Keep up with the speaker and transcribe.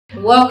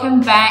Welcome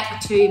back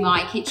to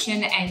my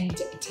kitchen, and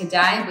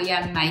today we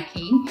are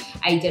making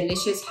a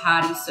delicious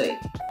hearty soup.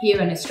 Here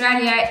in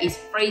Australia it's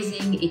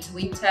freezing, it's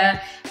winter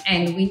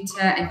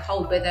and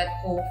cold weather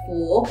call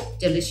for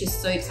delicious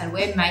soups, and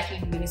we're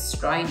making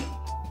minestroni.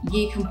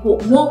 You can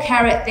put more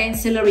carrot than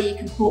celery, you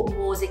can put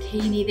more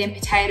zucchini than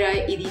potato.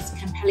 It is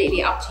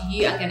completely up to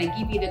you. I'm going to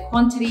give you the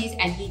quantities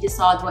and you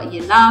decide what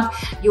you love.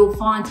 You'll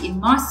find in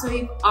my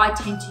soup, I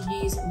tend to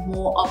use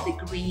more of the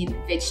green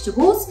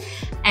vegetables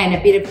and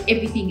a bit of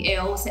everything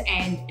else,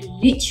 and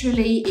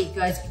literally it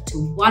goes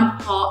into one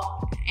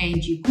pot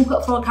and you cook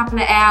it for a couple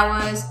of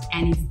hours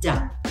and it's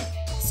done.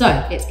 So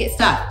let's get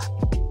started.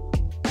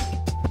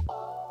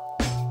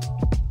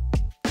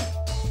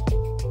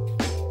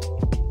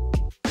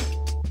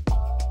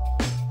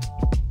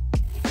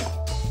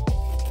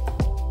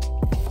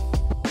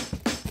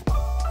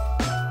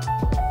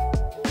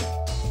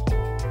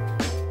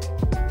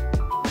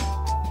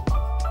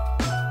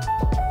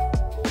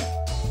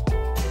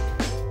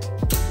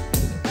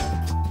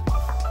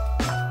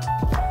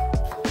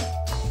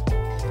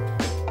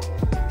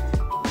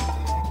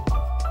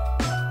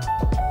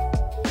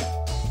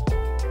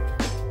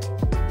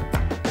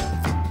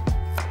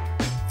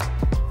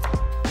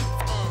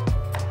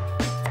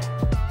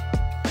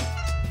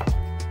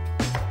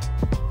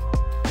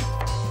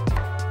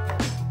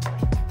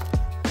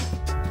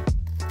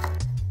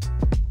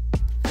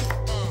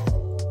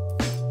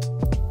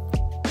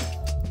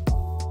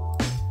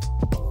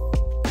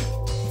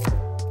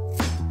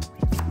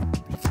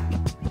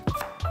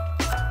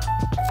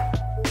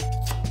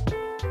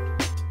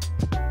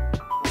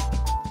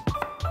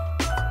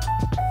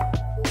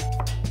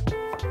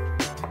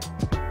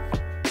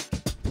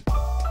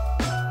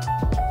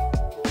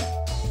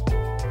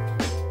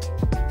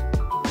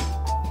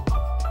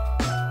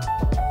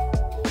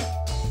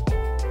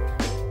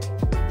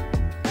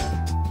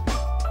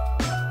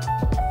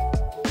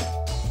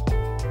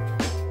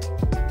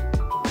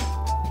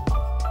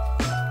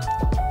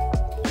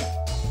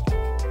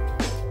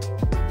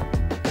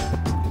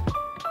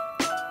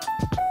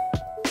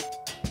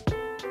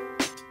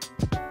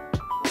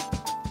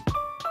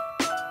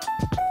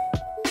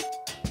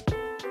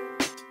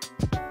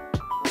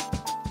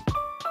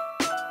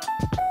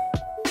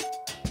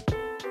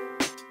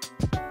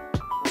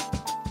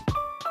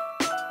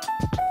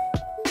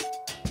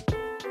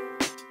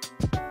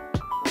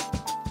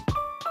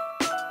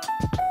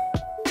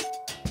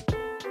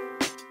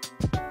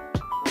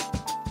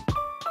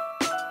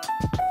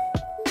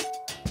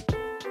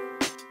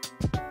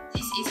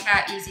 This is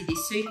how easy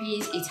this soup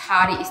is. It's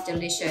hearty, it's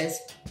delicious.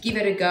 Give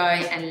it a go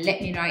and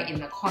let me know in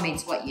the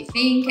comments what you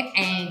think.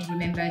 And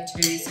remember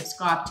to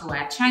subscribe to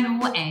our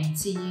channel, and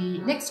see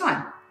you next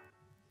time.